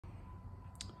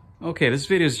Okay, this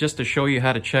video is just to show you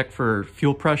how to check for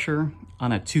fuel pressure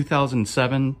on a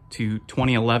 2007 to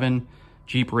 2011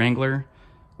 Jeep Wrangler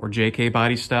or JK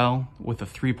body style with a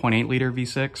 3.8 liter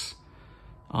V6.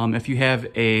 If you have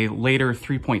a later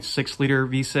 3.6 liter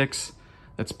V6,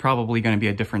 that's probably going to be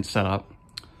a different setup.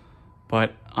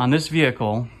 But on this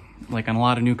vehicle, like on a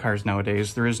lot of new cars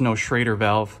nowadays, there is no Schrader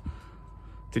valve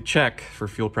to check for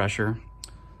fuel pressure.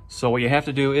 So what you have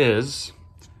to do is,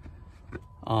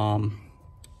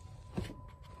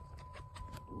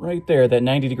 right there, that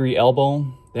 90-degree elbow,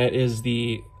 that is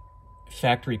the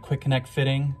factory Quickconnect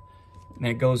fitting, and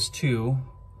that goes to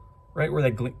right where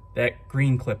that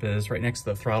green clip is, right next to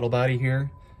the throttle body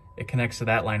here. It connects to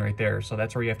that line right there, so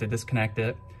that's where you have to disconnect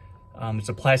it. It's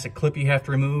a plastic clip you have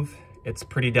to remove. It's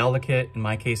pretty delicate. In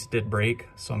my case, it did break,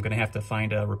 so I'm gonna have to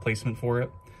find a replacement for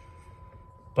it.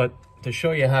 But to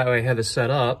show you how I had this set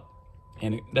up,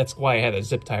 and that's why I had a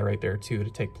zip tie right there too,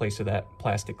 to take place of that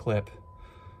plastic clip.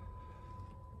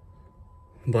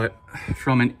 But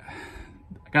I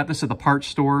got this at the parts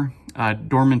store,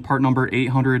 Dorman part number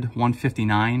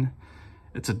 800-159.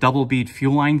 It's a double bead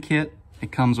fuel line kit.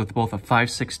 It comes with both a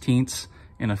 5/16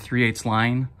 and a 3/8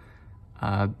 line.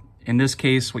 In this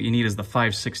case, what you need is the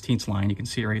 5/16 line. You can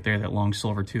see it right there, that long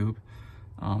silver tube.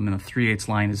 And a 3/8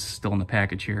 line is still in the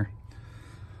package here.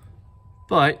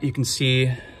 But you can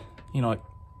see, you know,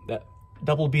 that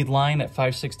double bead line, that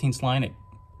 5/16 line, it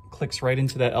clicks right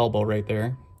into that elbow right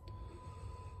there.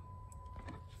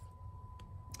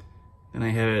 And I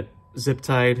have it zip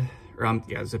tied,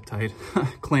 zip tied,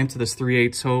 clamped to this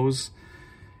 3/8 hose.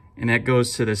 And that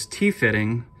goes to this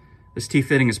Tfitting. This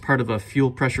Tfitting is part of a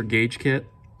fuel pressure gauge kit.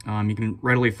 You can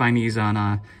readily find these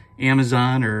on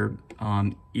Amazon or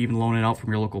even loan it out from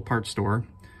your local parts store.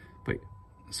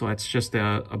 So that's just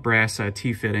a brass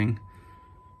Tfitting.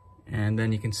 And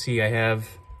then you can see I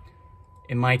have,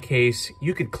 in my case,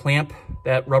 you could clamp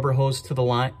that rubber hose to the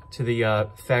line, to the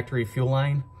factory fuel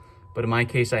line. But in my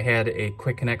case, I had a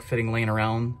Quickconnect fitting laying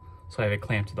around, so I have it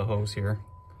clamped to the hose here.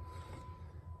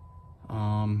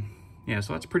 Yeah,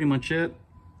 so that's pretty much it.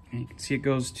 And you can see it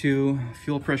goes to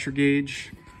fuel pressure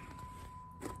gauge.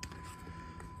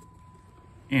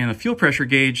 And the fuel pressure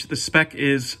gauge, the spec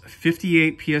is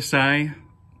 58 PSI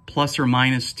plus or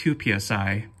minus 2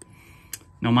 PSI.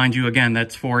 Now, mind you, again,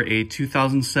 that's for a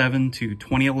 2007 to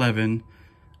 2011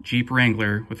 Jeep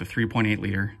Wrangler with a 3.8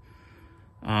 liter.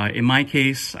 In my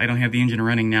case, I don't have the engine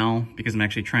running now because I'm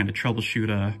actually trying to troubleshoot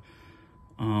a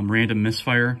random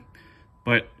misfire.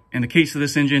 But in the case of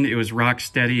this engine, it was rock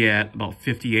steady at about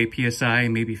 58 PSI,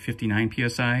 maybe 59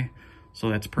 PSI. So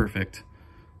that's perfect.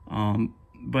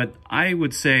 But I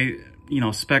would say, you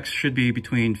know, specs should be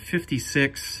between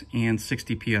 56 and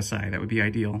 60 PSI. That would be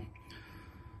ideal.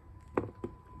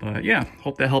 But yeah,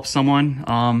 hope that helps someone.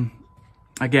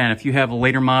 Again, if you have a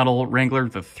later model Wrangler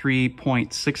with a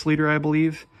 3.6 liter, I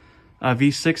believe,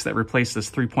 V6 that replaced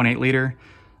this 3.8 liter,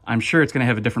 I'm sure it's going to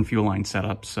have a different fuel line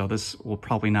setup, so this will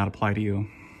probably not apply to you.